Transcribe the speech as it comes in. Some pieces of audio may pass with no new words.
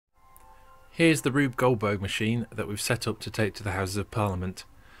Here's the Rube Goldberg machine that we've set up to take to the Houses of Parliament.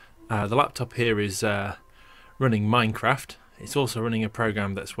 The laptop here is running Minecraft. It's also running a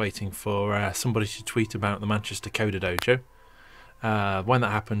program that's waiting for somebody to tweet about the Manchester Coder Dojo. When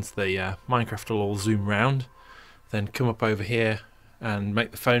that happens, the Minecraft will all zoom round, then come up over here and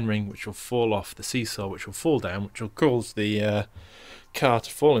make the phone ring, which will fall off the seesaw, which will fall down, which will cause the car to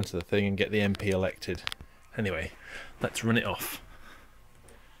fall into the thing and get the MP elected. Anyway, let's run it off.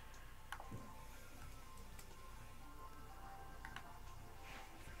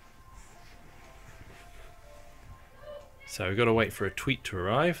 So we've got to wait for a tweet to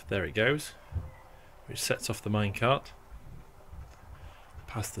arrive. There it goes, which sets off the minecart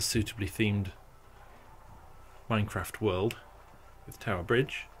past the suitably themed Minecraft world with Tower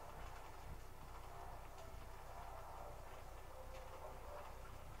Bridge.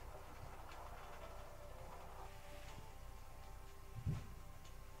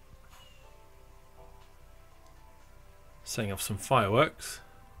 Setting off some fireworks,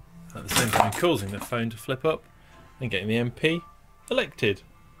 at the same time causing the phone to flip up and getting the MP elected.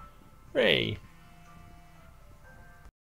 Hooray!